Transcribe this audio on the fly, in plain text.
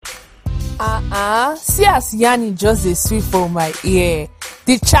See as Yanni just a sweet for my ear.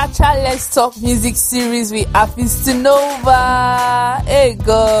 The Cha-Cha Let's Talk music series with Afistanova. Hey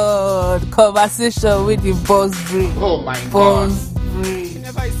God, conversation with the boss brain. Oh my boss God. brain. You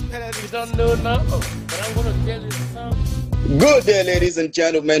never spell it, you don't know now. But I'm going to tell you something. Good day, ladies and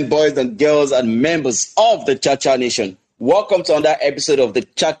gentlemen, boys and girls, and members of the Cha-Cha Nation. Welcome to another episode of the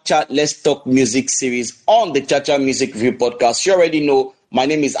Cha-Cha Let's Talk music series on the Cha-Cha Music Review podcast. You already know my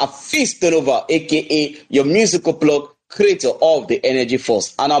name is Afistanova, aka your musical plug, creator of the Energy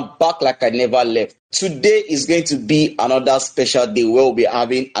Force, and I'm back like I never left. Today is going to be another special day where we'll be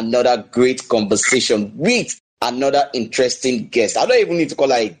having another great conversation with another interesting guest. I don't even need to call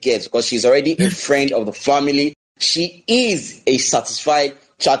her a guest because she's already a friend of the family. She is a certified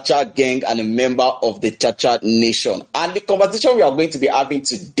Cha-Cha gang and a member of the Cha-Cha Nation. And the conversation we are going to be having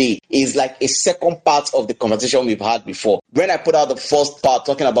today is like a second part of the conversation we've had before. When I put out the first part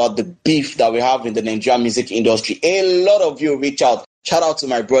talking about the beef that we have in the Nigerian music industry, a lot of you reach out. Shout out to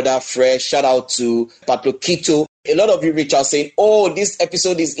my brother Fresh, shout out to Patlo Kito. A lot of you reach out saying, oh, this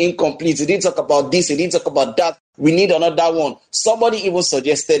episode is incomplete. He didn't talk about this, he didn't talk about that. We need another one. Somebody even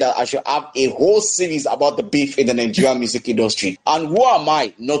suggested that I should have a whole series about the beef in the Nigerian music industry. And who am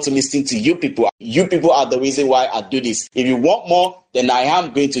I not to listen to you people? You people are the reason why I do this. If you want more, then I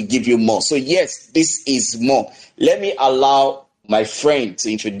am going to give you more. So yes, this is more. Let me allow my friend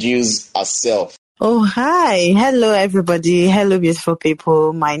to introduce herself. Oh, hi. Hello, everybody. Hello, beautiful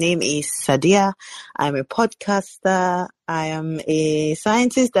people. My name is Sadia. I'm a podcaster. I am a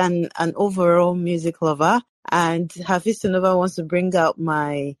scientist and an overall music lover. And Hafistanova wants to bring out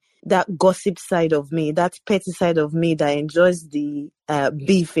that gossip side of me, that petty side of me that enjoys the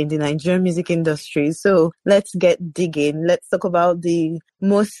beef in the Nigerian music industry. So let's get digging. Let's talk about the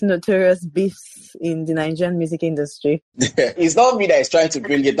most notorious beefs in the Nigerian music industry. It's not me that is trying to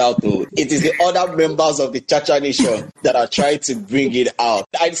bring it out, though. It is the other members of the Cha-Cha Nation that are trying to bring it out.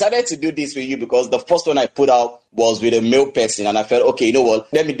 I decided to do this with you because the first one I put out was with a male person, and I felt, okay, you know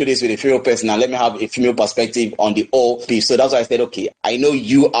what, let me do this with a female person and let me have a female perspective on the whole piece. So that's why I said, okay, I know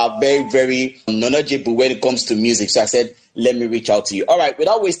you are very, very knowledgeable when it comes to music. So I said, let me reach out to you. All right,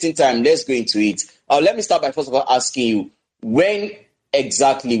 without wasting time, let's go into it. Let me start by first of all asking you, when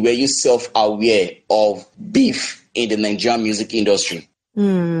exactly were you self-aware of beef in the Nigerian music industry?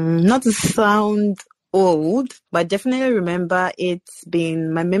 Not to sound old, but I definitely remember it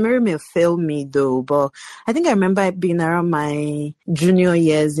being, my memory may fail me though, but I think I remember it being around my junior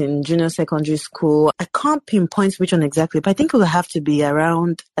years in junior secondary school. I can't pinpoint which one exactly, but I think it will have to be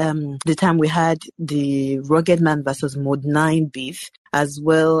around the time we had the Rugged Man versus Mode 9 beef, as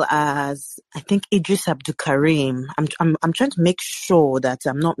well as I think Idris Abdulkarim. I'm trying to make sure that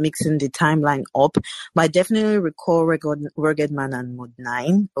I'm not mixing the timeline up, but I definitely recall Rugged Man and Mode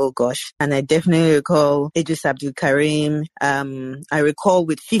 9. Oh gosh. And I definitely recall Idris Abdulkarim. I recall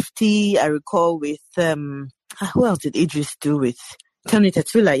with 50. I recall with who else did Idris do with? Tony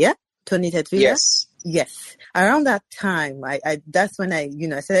Tetula, yeah? Tony Tetula? Yes. Around that time, I that's when I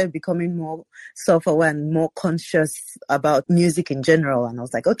started becoming more self-aware and more conscious about music in general. And I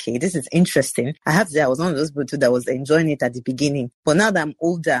was like, okay, this is interesting. I have to say I was one of those people too that was enjoying it at the beginning. But now that I'm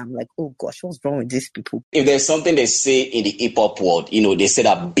older, I'm like, oh gosh, what's wrong with these people? If there's something they say in the hip-hop world, they say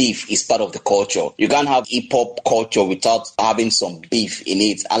that beef is part of the culture. You can't have hip-hop culture without having some beef in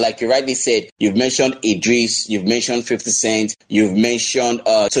it. And like you rightly said, you've mentioned Idris, you've mentioned 50 Cent, you've mentioned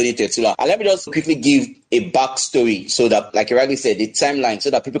Tony Tetula. And let me just quickly give a backstory so that, like you rightly said, the timeline, so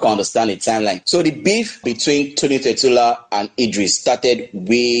that people can understand the timeline. So the beef between Tony Tetula and Idris started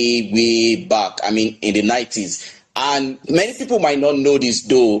way back, in the 90s. And many people might not know this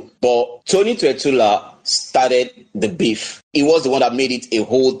though, but Tony Tetula started the beef. He was the one that made it a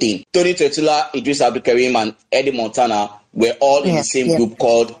whole thing. Tony Tetula, Idris Abdulkarim, and Eddie Montana were all in the same group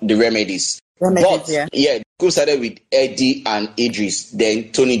called the Remedies. The group started with Eddie and Idris,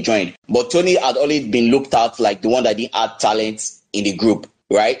 then Tony joined. But Tony had always been looked at like the one that didn't add talent in the group,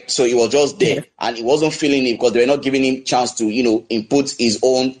 right? So he was just there and he wasn't feeling it because they were not giving him chance to, input his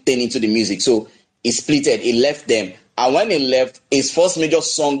own thing into the music. So he splitted, he left them. And when he left, his first major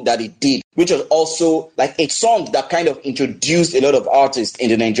song that he did, which was also like a song that kind of introduced a lot of artists in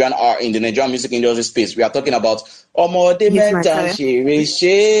the Nigerian music industry space. We are talking about Omode Meta,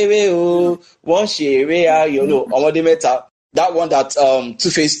 Shere O, One Shere Ayo, Omode Meta. That one that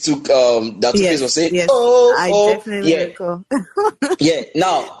Two-Face took, that Two-Face was saying, I definitely recall. Yeah,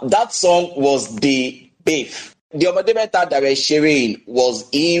 now that song was the beef. The Omode Meta that we're sharing was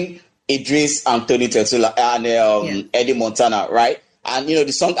him, Idris, and Tony Tetula, and Eddie Montana, right? And,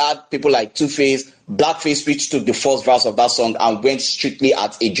 the song had people like Two-Face, Blackface, which took the first verse of that song and went strictly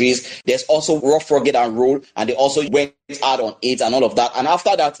at Idris. There's also Rough, Rugged and Roll, and they also went hard on it and all of that. And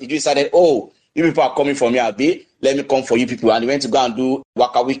after that, Idris decided, oh, you people are coming for me, Abi. Let me come for you people. And he wwent to go and do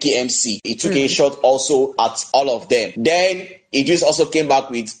Waka Wiki MC. He took a shot also at all of them. Then Idris also came back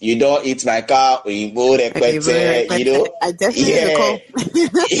with You Don't Eat My Car, I definitely recall.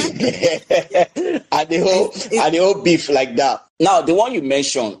 and the whole beef like that. Now, the one you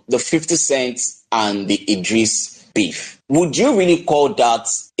mentioned, the 50 Cent and the Idris beef. Would you really call that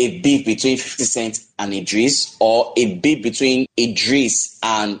a beef between 50 Cent and Idris, or a beef between Idris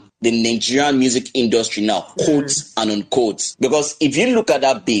and the Nigerian music industry now, quotes and unquotes? Because if you look at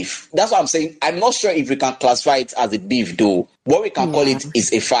that beef, that's what I'm saying. I'm not sure if we can classify it as a beef, though. What we can call it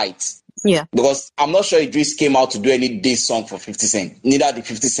is a fight. Yeah. Because I'm not sure Idris came out to do any diss song for 50 Cent. Neither did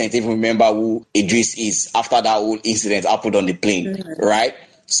 50 Cent even remember who Idris is after that whole incident happened on the plane, right?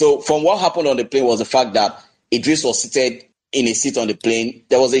 So from what happened on the plane was the fact that Idris was seated in a seat on the plane.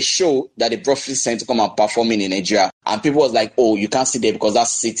 There was a show that they brought 50 Cent to come and perform in Nigeria. And people was like, oh, you can't sit there because that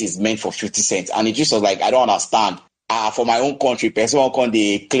seat is meant for 50 Cent. And Idris was like, I don't understand. For my own country, person can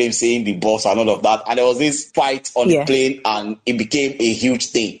they claim saying the boss and all of that. And there was this fight on the plane and it became a huge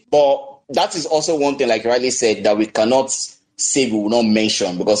thing. But that is also one thing, like you rightly said, that we cannot say we will not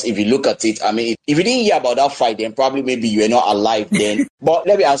mention, because if you look at it, I mean, if you didn't hear about that fight, then probably maybe you were not alive then. But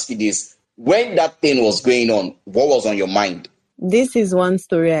let me ask you this. When that thing was going on, what was on your mind? This is one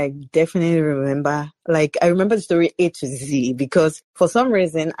story I definitely remember. Like, I remember the story A to Z, because for some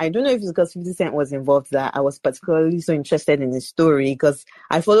reason, I don't know if it's because 50 Cent was involved, that I was particularly so interested in the story, because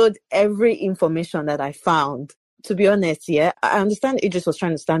I followed every information that I found. To be honest, I understand Idris was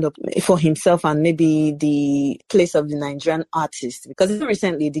trying to stand up for himself and maybe the place of the Nigerian artist, because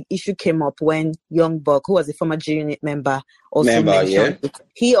recently the issue came up when Young Buck, who was a former G-Unit member, mentioned it.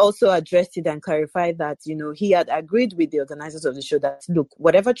 He also addressed it and clarified that, he had agreed with the organizers of the show that, look,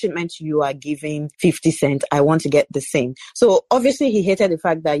 whatever treatment you are giving 50 Cent, I want to get the same. So obviously he hated the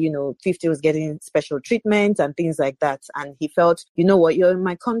fact that, 50 was getting special treatment and things like that. And he felt, you know what, you're in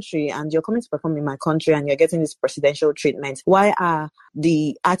my country and you're coming to perform in my country and you're getting this presidential treatment. Why are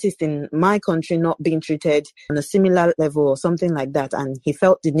the artists in my country not being treated on a similar level or something like that? And he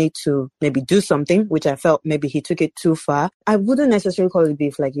felt the need to maybe do something, which I felt maybe he took it too far. I wouldn't necessarily call it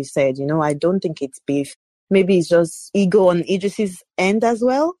beef, like you said. I don't think it's beef. Maybe it's just ego on Idris's end as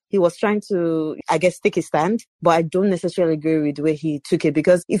well. He was trying to, I guess, take a stand, but I don't necessarily agree with the way he took it,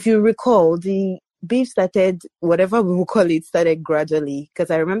 because if you recall, the beef started, whatever we will call it, started gradually, because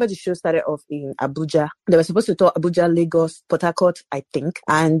I remember the show started off in Abuja. They were supposed to talk Abuja, Lagos, Port Harcourt, I think.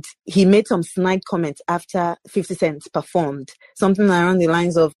 And he made some snide comments after 50 Cent performed. Something around the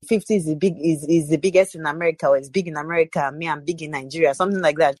lines of 50 is the biggest in America, or is big in America, me, I'm big in Nigeria, something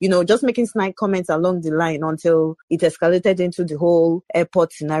like that. Just making snide comments along the line until it escalated into the whole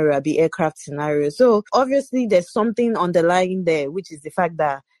airport scenario, the aircraft scenario. So obviously there's something underlying there, which is the fact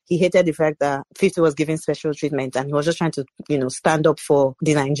that he hated the fact that 50 was giving special treatment, and he was just trying to, stand up for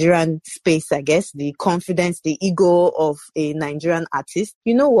the Nigerian space, I guess, the confidence, the ego of a Nigerian artist.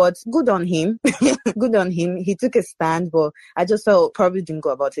 You know what? Good on him. Good on him. He took a stand, but I just felt probably didn't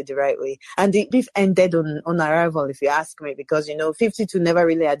go about it the right way. And the beef ended on arrival, if you ask me, because, 52 never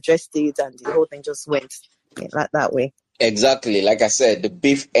really addressed it, and the whole thing just went that way. Exactly. Like I said, the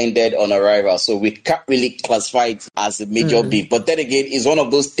beef ended on arrival, so we can't really classify it as a major beef. But then again, it's one of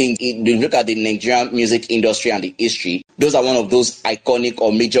those things, you look at the Nigerian music industry and the history, those are one of those iconic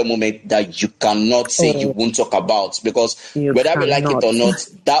or major moments that you cannot say you won't talk about, because whether we like it or not,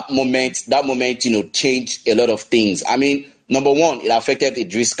 that moment, changed a lot of things. I mean, number one, it affected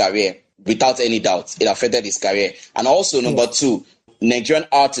Idris' career, without any doubt. It affected his career. And also, number two, Nigerian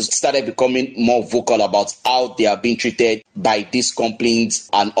artists started becoming more vocal about how they are being treated by these complaints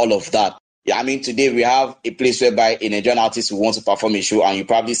and all of that. Yeah, I mean, today we have a place whereby a Nigerian artist who wants to perform a show, and you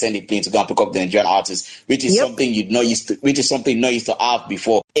probably send a plane to go and pick up the Nigerian artist, which is something you're not used to have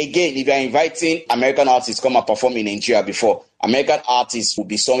before. Again, if you're inviting American artists to come and perform in Nigeria before, American artists will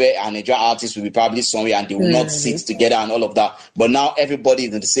be somewhere and Nigerian artists will be probably somewhere, and they will not sit together and all of that. But now everybody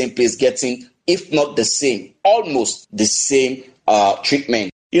is in the same place getting, if not the same, almost the same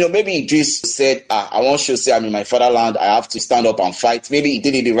treatment. maybe Idris said, I want to say I'm in my fatherland, I have to stand up and fight. Maybe he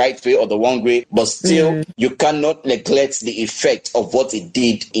did it the right way or the wrong way, but still, you cannot neglect the effect of what it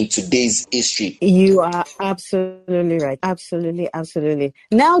did in today's history. You are absolutely right. Absolutely, absolutely.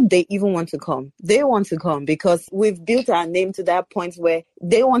 Now they even want to come. They want to come because we've built our name to that point where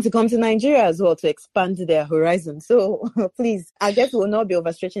they want to come to Nigeria as well to expand their horizon. So please, I guess we'll not be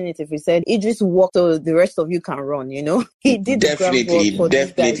overstretching it if we said Idris walked so the rest of you can run, He did the groundwork for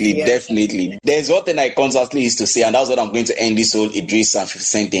these guys here. Definitely. There's one thing I constantly used to say, and that's what I'm going to end this whole Idris and 50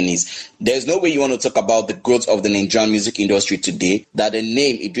 Cent thing is, there's no way you want to talk about the growth of the Nigerian music industry today that the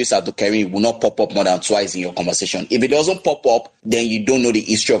name Idris Abdulkarim will not pop up more than twice in your conversation. If it doesn't pop up, then you don't know the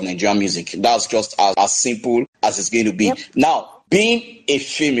history of Nigerian music. That's just as simple as it's going to be. Yep. Now, being a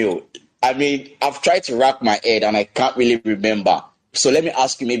female, I've tried to rack my head and I can't really remember. So let me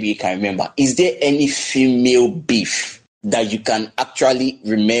ask you, maybe you can remember. Is there any female beef that you can actually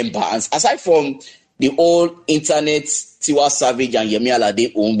remember? And aside from the old internet, Tiwa Savage and Yemi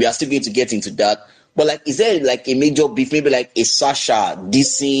Alade, we are still going to get into that. But is there a major beef, maybe a Sasha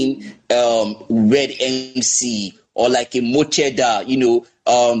dissing Red MC, or a Mocheda,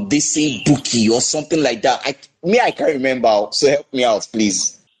 dissing Buki or something like that? I can't remember. So help me out,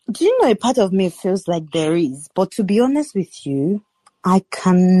 please. Do you know, a part of me feels like there is, but to be honest with you, I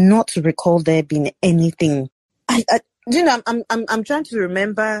cannot recall there being anything. I'm trying to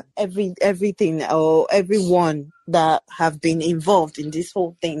remember everything or everyone that have been involved in this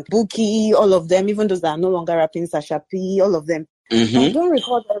whole thing. Buki, all of them, even those that are no longer rapping, Sasha P, all of them. Mm-hmm. I don't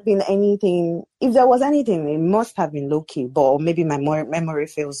recall there being anything. If there was anything, it must have been low-key, but maybe my memory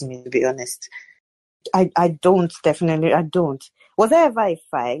fails me, to be honest. I don't. Was there ever a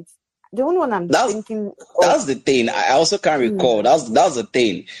fight? The only one thinking... That's the thing. I also can't recall. That's the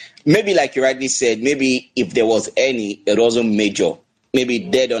thing. Maybe like you rightly said, maybe if there was any, it wasn't major. Maybe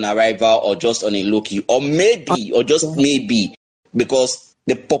dead on arrival or just on a low-key. Or maybe, or just maybe, because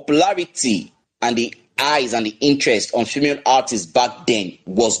the popularity and the eyes and the interest on female artists back then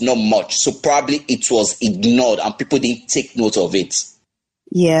was not much. So probably it was ignored and people didn't take note of it.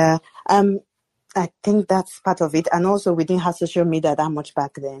 Yeah. I think that's part of it. And also, we didn't have social media that much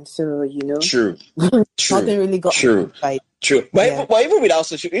back then. So, True. Nothing really got right. True. But even without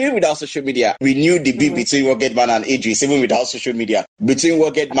social media, we knew the beef between Ruggedman and Idris, even without social media, between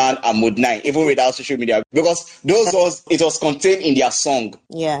Ruggedman and Mode 9, even without social media, because it was contained in their song.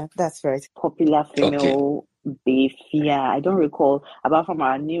 Yeah, that's right. Popular female beef. Yeah, I don't recall. Apart from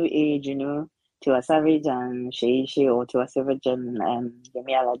our new age, Tiwa Savage and Seyi or Tiwa Savage and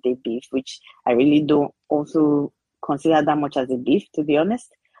Yemi Alade beef, which I really don't also consider that much as a beef, to be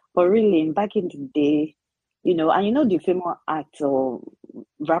honest. But really, back in the day, the female acts or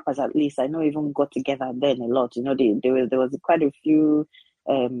rappers, at least, I know even got together then a lot. There was quite a few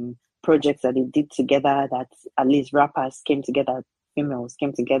projects that they did together that at least rappers came together, females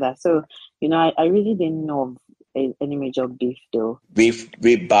came together. So, I really didn't know of any major beef though.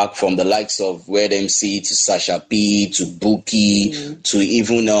 Way back from the likes of Red MC to Sasha P to Buki to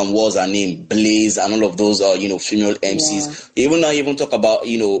even what's her name, Blaze, and all of those female MCs. Even talk about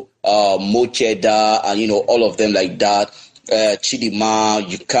Mocheda and all of them like that. Chidima,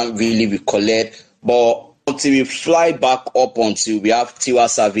 you can't really recollect. But until we fly back up until we have Tiwa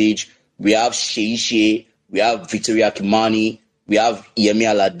Savage, we have Seyi, we have Victoria Kimani, we have Yemi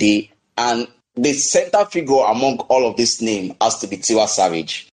Alade, and the center figure among all of this name has to be Tiwa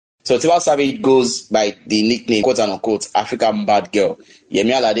Savage. So Tiwa Savage goes by the nickname, quote unquote, African Bad Girl.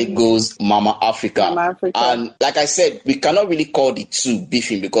 Yemi Alade goes Mama Africa. And like I said, we cannot really call the two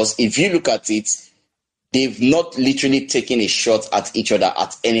beefing because if you look at it, they've not literally taken a shot at each other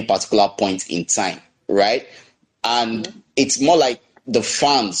at any particular point in time, right? And it's more like the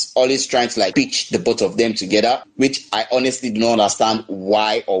fans always trying to pitch the both of them together, which I honestly do not understand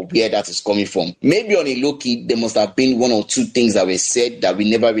why or where that is coming from. Maybe on a low key, there must have been one or two things that were said that we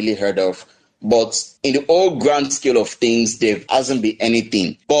never really heard of. But in the whole grand scale of things, there hasn't been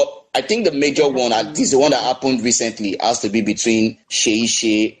anything. But I think the major one, at least the one that happened recently, has to be between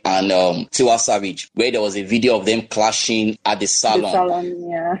Seyi and Tiwa Savage, where there was a video of them clashing at the salon.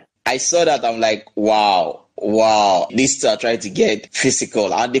 Yeah. I saw that, I'm like, wow, these two are trying to get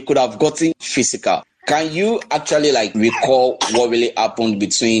physical, and they could have gotten physical. Can you actually recall what really happened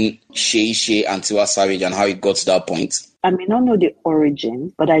between Seyi and Tiwa Savage and how it got to that point? I may not know the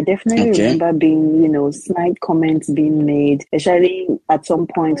origin, but I definitely remember being, snide comments being made, especially at some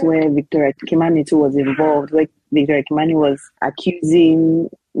point where Victoria Kimani too was involved, where Victoria Kimani was accusing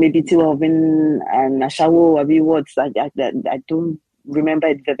maybe Tiwa of being an Ashawo, I don't remember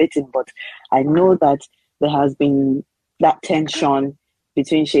it verbatim, but I know that there has been that tension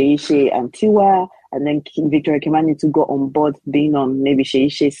between Sheishe and Tiwa, and then Victoria Kimani to go on board being on maybe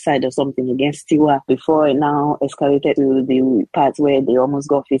Sheishe's side or something against Tiwa before it now escalated to the part where they almost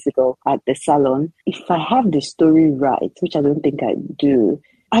got physical at the salon. If I have the story right, which I don't think I do,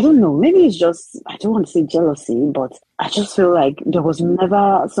 I don't know, maybe it's just, I don't want to say jealousy, but I just feel like there was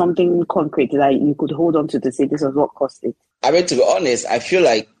never something concrete that you could hold on to say this was what caused it. I mean, to be honest, I feel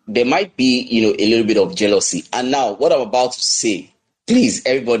like there might be, a little bit of jealousy. And now, what I'm about to say, please,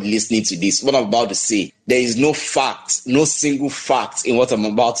 everybody listening to this, what I'm about to say, there is no fact, no single fact in what I'm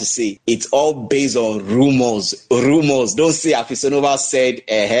about to say. It's all based on rumors. Rumors. Don't say Afisonova said,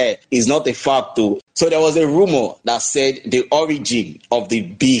 it's not a fact though. So there was a rumor that said the origin of the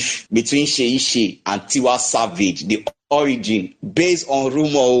beef between Sheishe and Tiwa Savage, the origin, based on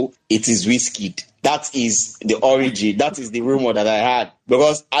rumor, it is Wizkid. That is the origin. That is the rumor that I had.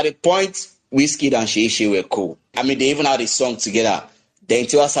 Because at the point, Wizkid and Sheishe were cool. I mean, they even had a song together. Then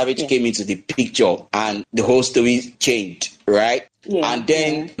Tiwa Savage came into the picture and the whole story changed, right? Yeah, and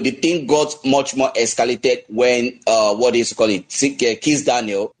then the thing got much more escalated when, Kiss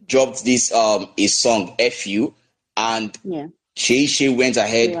Daniel dropped this his song, F.U. And Sheishe went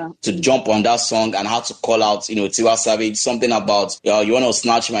ahead to jump on that song and had to call out, Tiwa Savage, something about, you want to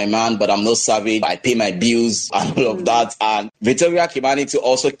snatch my man, but I'm not savage. I pay my bills and all of that. And Victoria Kimani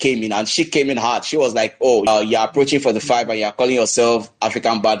also came in, and she came in hard. She was like, you're approaching 45 and you're calling yourself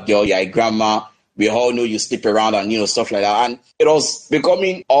African bad girl. You're a grandma. We all know you sleep around and, stuff like that. And it was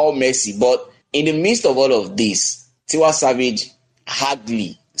becoming all messy. But in the midst of all of this, Tiwa Savage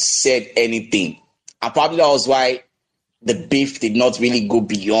hardly said anything. And probably that was why the beef did not really go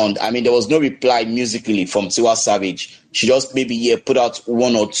beyond. I mean, there was no reply musically from Tiwa Savage. She just maybe put out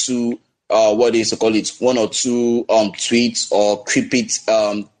one or two, one or two tweets or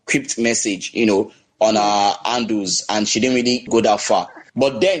crypt message, on her handles, and she didn't really go that far.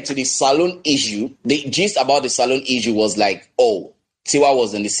 But then to the salon issue, the gist about the salon issue was like, Tiwa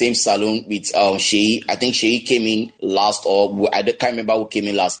was in the same salon with Sheyi. I think Sheyi came in last, or I can't remember who came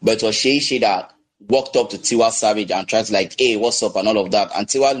in last, but it was Sheyi that walked up to Tiwa Savage and tried to like, hey, what's up and all of that. And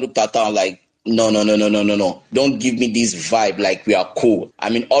Tiwa looked at her and like, no. Don't give me this vibe like we are cool. I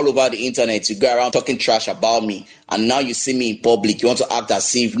mean, all over the internet, you go around talking trash about me. And now you see me in public. You want to act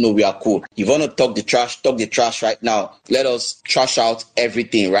as if, no, we are cool. You want to talk the trash right now. Let us trash out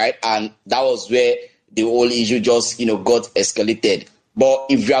everything, right? And that was where the whole issue just, got escalated. But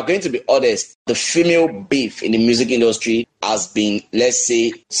if we are going to be honest, the female beef in the music industry has been, let's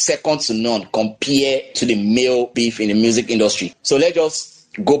say, second to none compared to the male beef in the music industry. So let's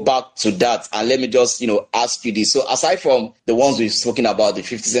just go back to that and let me just, ask you this. So aside from the ones we've spoken about, the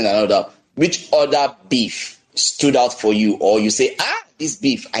 50 Cent and all that, which other beef stood out for you? Or you say, this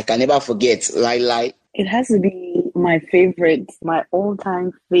beef, I can never forget, lie. It has to be my favorite, my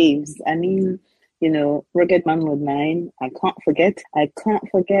all-time faves. I mean, Rugged Man Mode 9. I can't forget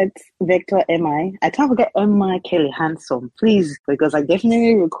Vector MI. I can't forget MI Kelly Handsome, please, because I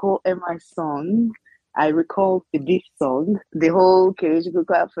definitely recall MI song. I recall the beef song, the whole Kelly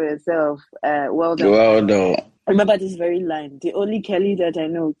clap for yourself. Well done. Well done. I remember this very line. The only Kelly that I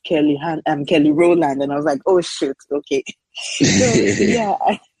know, Kelly Rowland, and I was like, oh shit, okay. So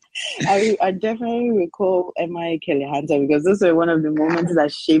I definitely recall MI Kelly Hunter because those were one of the moments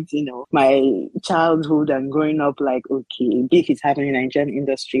that shaped, my childhood and growing up like, okay, beef is happening in the Nigerian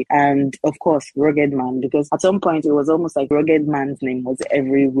industry. And of course, Rugged Man, because at some point it was almost like Rugged Man's name was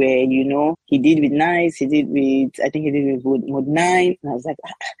everywhere, He did with Nice, I think he did with Mode 9. And I was like,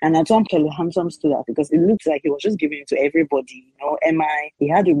 and at some Kelly Handsome stood out because it looked like he was just giving it to everybody, MI. He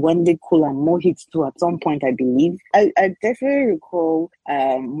had a One Day Cool and more hits too at some point, I believe. I definitely recall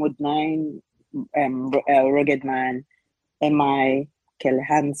Mode 9, Rugged Man, MI, Kelly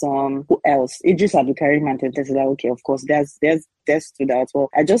Handsome, who else? Idris Abdulkarim and Tesla. Okay, of course, there's stood out. Well,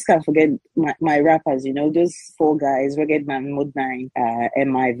 I just can't forget my rappers, those four guys, Rugged Man, Mode 9,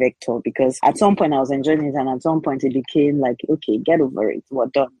 MI, Vector, because at some point I was enjoying it and at some point it became like, okay, get over it, we're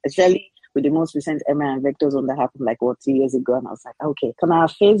done. Especially with the most recent MI and Vector's one that happened 2 years ago, and I was like, okay, can our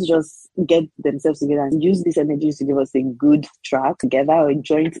faves just get themselves together and use these energies to give us a good track together or a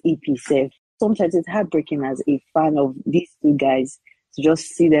joint EP safe? Sometimes it's heartbreaking as a fan of these two guys to just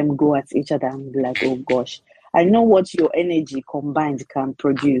see them go at each other and be like, oh gosh, I know what your energy combined can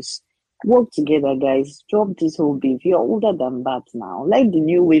produce. Work together, guys. Drop this whole beef. You're older than that now. Like the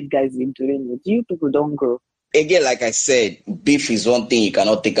new wave guys been doing it. You people don't grow. Again, like I said, beef is one thing you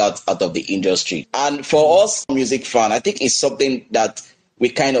cannot take out of the industry. And for us music fan, I think it's something that we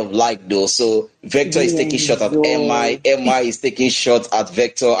kind of like though. So Vector is taking shot at MI is taking shot at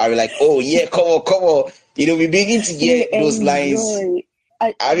Vector. I was like, oh yeah, come on. We begin to get those lines.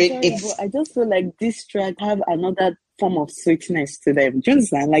 I mean, sorry, it's but I just feel like these tracks have another form of sweetness to them. Do you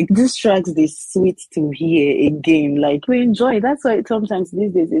understand? Like these tracks, they sweet to hear again. Like we enjoy it. That's why sometimes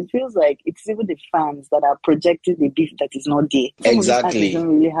these days it feels like it's even the fans that are projecting the beef that is not there. Some of these artists don't exactly.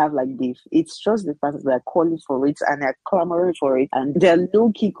 really have like beef. It's just the fans that are calling for it and they're clamoring for it, and they're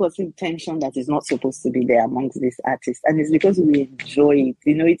low key causing tension that is not supposed to be there amongst these artists. And it's because we enjoy it.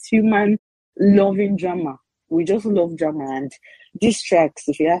 You know, it's human loving drama. We just love drama, and these tracks,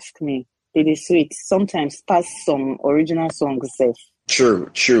 if you ask me, they dey sweet. Sometimes past some original songs self. True,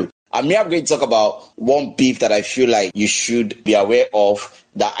 true. I'm going to talk about one beef that I feel like you should be aware of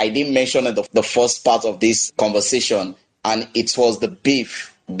that I didn't mention in the first part of this conversation, and it was the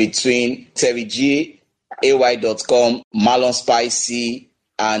beef between Terry G, AY.com, Marlon Spicy,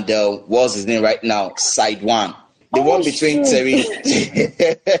 and what's his name right now? Side One. The one between Terry,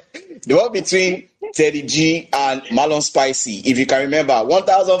 the one between Terry G and Marlon Spicy. If you can remember,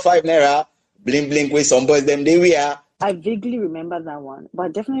 1,005 naira, bling bling with some boys. Them they were. I vaguely remember that one, but I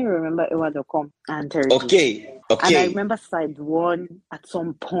definitely remember Ewa.com and Terry G. Okay. And I remember Side One at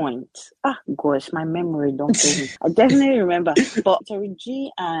some point. Gosh, my memory don't fail me. I definitely remember. But Terry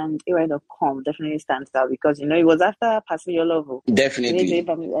G and Ewa.com definitely stands out because, you know, it was after Passing Your Love. Definitely.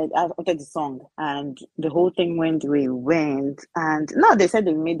 After the song. And the whole thing went the way it went. And now they said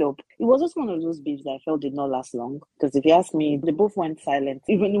they made up. It was just one of those beefs that I felt did not last long. Because if you ask me, they both went silent.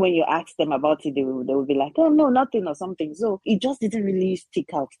 Even when you ask them about it, they would be like, oh, no, nothing or something. So it just didn't really stick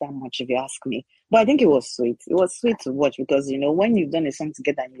out that much, if you ask me. But I think it was sweet. It was sweet to watch because, you know, when you've done a song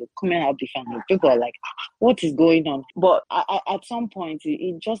together and you're coming out differently, people are like, what is going on? But at some point,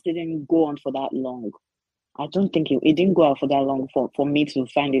 it just didn't go on for that long. I don't think it didn't go out for that long for me to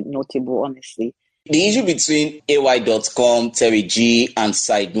find it notable, honestly. The issue between AY.com, Terry G, and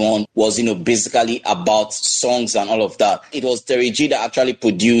Side One was, you know, basically about songs and all of that. It was Terry G that actually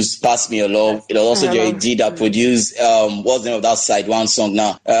produced Pass Me Your Love. It was also Terry G that produced, what's the name of that Side One song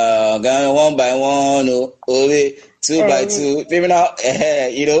now? Going one by one, two by two. Maybe now,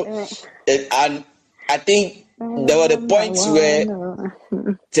 you know, and I think there were the points where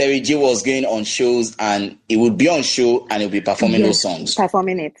Terry G was going on shows and he would be on show and he'll be performing those songs.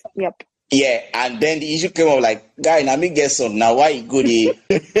 Performing it, yep. Yeah, and then the issue came up like, guy, now me get some. Now why you go the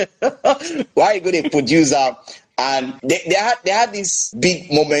why you go the producer? And they had this big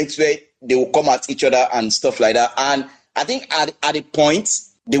moments where they will come at each other and stuff like that. And I think at the point,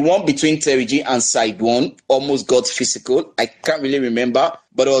 the one between Terry G and Side One almost got physical. I can't really remember,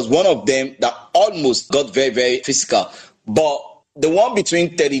 but it was one of them that almost got very, very physical. But the one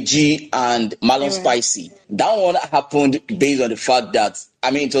between Terry G and Marlon Spicy, that one happened based on the fact that, I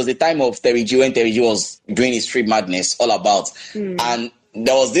mean, it was the time of Terry G when Terry G was doing his Street Madness all about. And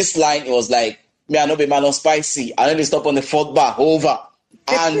there was this line, it was like, me, I know be Marlon Spicy. I know they stop on the fourth bar, over.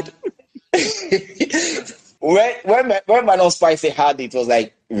 And when Marlon Spicy had it was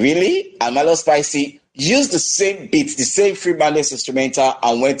like, really? And Marlon Spicy used the same beat, the same Free Madness instrumental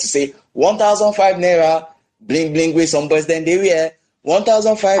and went to say, 1,005 naira. Bling bling with some boys, then they were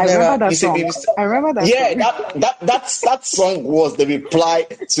 1,005 naira. I remember that. Yeah, that song was the reply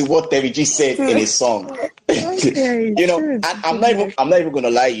to what Terry G said in his song. Okay, you know, and I'm not even gonna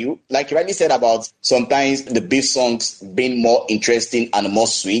lie you. Like you rightly said about sometimes the beef songs being more interesting and more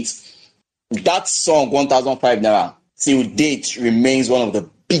sweet. That song 1,005 naira till date remains one of the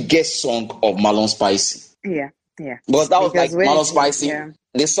biggest song of Marlon Spicy. Yeah. Because that was like Marlon Spicy. Yeah.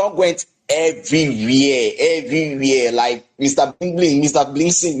 The song went everywhere, like Mr. Bling Bling, Mr.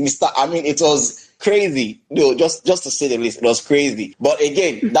 Bling Sing, I mean, it was crazy. No, just to say the least, it was crazy. But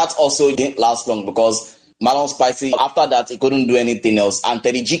again, that also didn't last long because Marlon Spicy, after that, he couldn't do anything else. And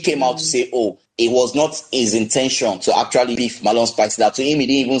Terry G came out to say, oh, it was not his intention to actually beef Marlon Spicy. That to him, he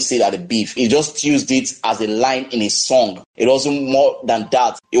didn't even say that the beef. He just used it as a line in his song. It wasn't more than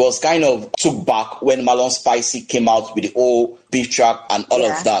that. It was kind of took back when Marlon Spicy came out with the whole beef track and all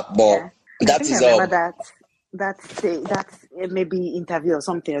of that. But that is all. That's maybe interview or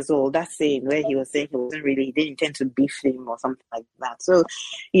something as well. That saying where he was saying he didn't intend to beef him or something like that. So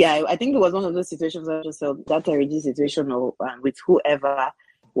yeah, I think it was one of those situations where I just felt that Terry situation with whoever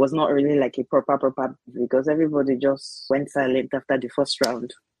was not really like a proper because everybody just went silent after the first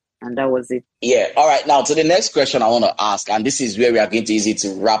round. And that was it. Yeah. All right. Now to the next question I want to ask, and this is where we are going to use it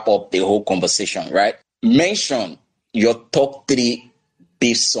to wrap up the whole conversation, right? Mention your top 3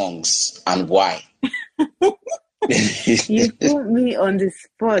 beef songs and why. You put me on the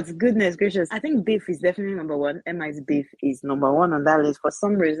spot. Goodness gracious. I think Beef is definitely number 1. MI's Beef is number 1 on that list. For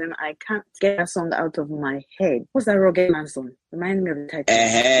some reason, I can't get that song out of my head. What's that Rugged Man song? Remind me of the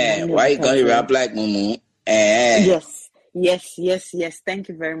title. Why you gonna rap like Mumu? Yes. Yes, yes, yes. Thank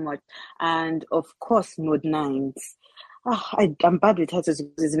you very much. And of course, Mode Nines. I'm bad with titles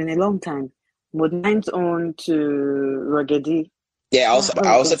because it's been a long time. Mode Nines on to Rogedi. Yeah,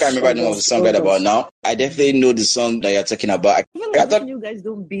 I also can't remember the name of the song right about now. I definitely know the song that you're talking about. I feel like these new guys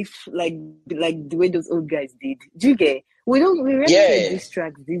don't beef like the way those old guys did. Do you get? We rarely hear these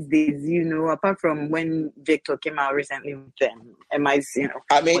tracks these days, apart from when Vector came out recently with MI's,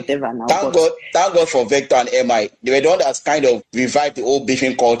 whatever now. Thank God for Vector and MI. They were the one that's kind of revived the old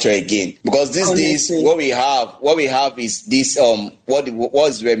beefing culture again. Because these days, what we have is this what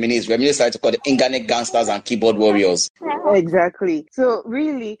is Reminisce? Reminisce like to call the Ingane Gangsters and Keyboard Warriors. Exactly. So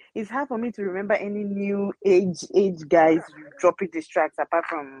really, it's hard for me to remember any new age guys dropping these tracks apart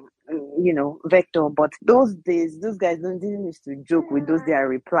from Vector. But those days, those guys didn't used to joke with those their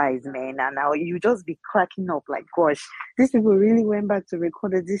replies, man. And now you just be cracking up like, gosh, these people really went back to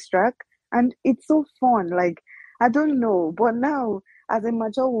record this track, and it's so fun. Like, I don't know, but now as a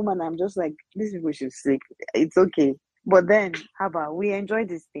mature woman, I'm just like, these people should sleep. It's okay. But then, how about we enjoy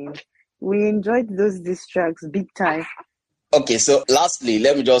this thing? We enjoyed these tracks big time. Okay, so lastly,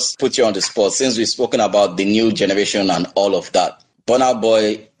 let me just put you on the spot since we've spoken about the new generation and all of that. Burna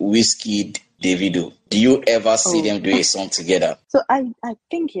Boy, Wizkid, Davido. Do you ever see them do a song together? So I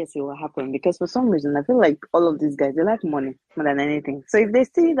think yes, it will happen because for some reason I feel like all of these guys, they like money more than anything. So if they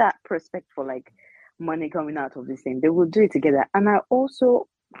see that prospect for like money coming out of this thing, they will do it together. And I also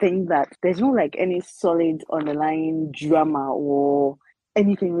think that there's no like any solid underlying drama or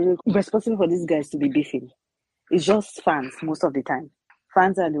anything really responsible for these guys to be beefing. It's just fans most of the time.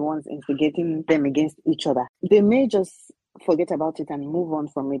 Fans are the ones instigating them against each other. They may just forget about it and move on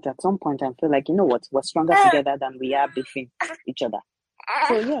from it at some point and feel like, you know what, we're stronger together than we are beefing each other.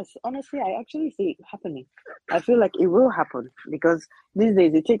 So yes, honestly, I actually see it happening. I feel like it will happen because these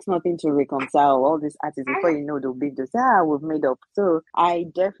days it takes nothing to reconcile all these artists. Before you know, they'll be just, we've made up. So I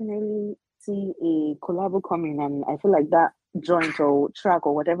definitely see a collab coming, and I feel like that joint or track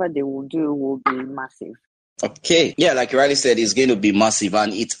or whatever they will do will be massive. Okay. Yeah, like you rightly said, it's going to be massive.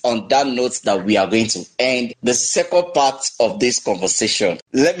 And it's on that note that we are going to end the second part of this conversation.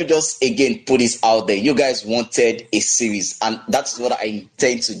 Let me just again put this out there. You guys wanted a series, and that's what I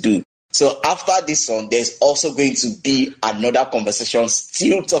intend to do. So after this one, there's also going to be another conversation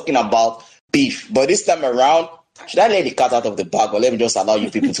still talking about beef. But this time around, should I let the cat out of the bag, or let me just allow you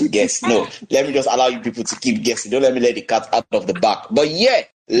people to guess? No, let me just allow you people to keep guessing. Don't let me let the cat out of the bag. But yeah,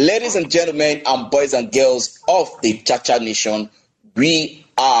 ladies and gentlemen and boys and girls of the Cha-Cha Nation, we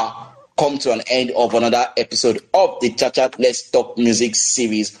are come to an end of another episode of the Cha-Cha Let's Talk Music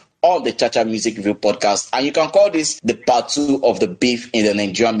series on the Cha-Cha Music Review podcast. And you can call this the part 2 of the beef in the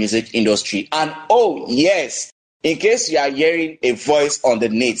Nigerian music industry. And oh yes, in case you are hearing a voice on the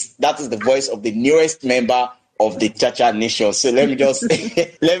net, that is the voice of the newest member of the Cha-Cha Nation. So let me just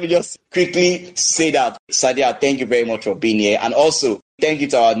quickly say that, Sadia, thank you very much for being here. And also, thank you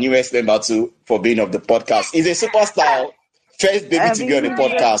to our newest member too for being on the podcast. He's a superstar. First baby to be on the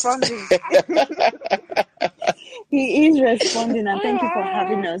podcast. He is responding, and thank you for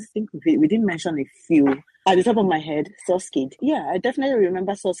having us. I think we didn't mention a few. At the top of my head, Soskid. Yeah, I definitely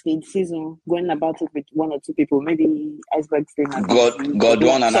remember Soskid season going about it with one or two people, maybe Iceberg Sting.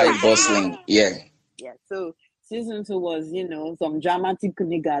 Godwan and Harry Bosling. Yeah. Yeah, so season 2 was, some dramatic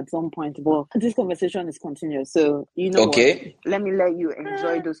nigga at some point, but this conversation is continuous. So, okay. What? Let me let you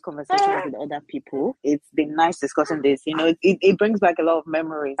enjoy those conversations with other people. It's been nice discussing this. It brings back a lot of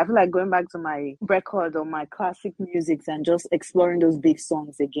memories. I feel like going back to my record or my classic music and just exploring those beef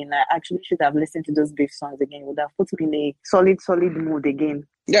songs again. I actually should have listened to those beef songs again. It would have put me in a solid mood again.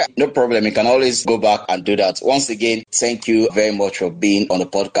 Yeah, no problem. You can always go back and do that. Once again, thank you very much for being on the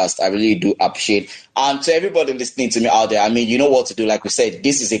podcast. I really do appreciate. And to everybody listening to me out there, you know what to do. Like we said,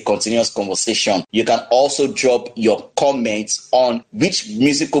 this is a continuous conversation. You can also drop your comments on which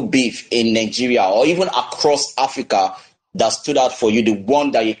musical beef in Nigeria or even across Africa that stood out for you, the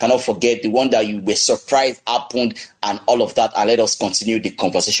one that you cannot forget, the one that you were surprised happened, and all of that. And let us continue the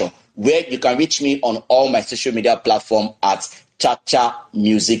conversation. Where you can reach me on all my social media platforms at Cha-Cha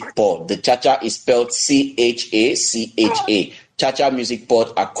Music Pod. The Cha-Cha is spelled CHACHA. Cha-Cha Music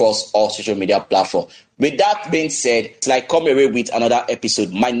Pod across all social media platforms. With that being said, till I come away with another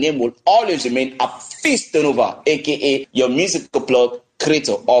episode, my name will always remain Afistonova, aka your musical plug,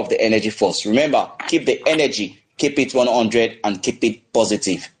 creator of the Energy Force. Remember, keep the energy, keep it 100, and keep it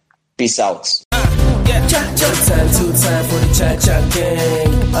positive. Peace out. Yeah, Cha-Cha time, 2 time for the Cha-Cha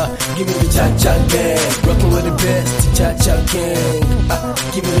gang. Give me the cha-cha gang. Rocking with the best, cha-cha gang.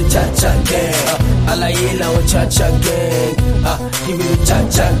 Give me the cha-cha gang. Alaye la o cha-cha gang. Give me the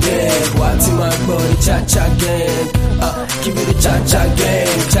cha-cha gang. Wati my body, cha-cha gang. Give me the cha-cha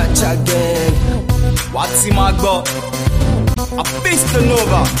gang, cha-cha gang. Wati my body, a beast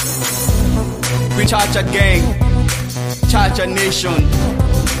Nova. We cha-cha gang, cha-cha nation.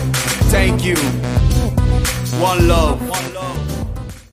 Thank you. One love.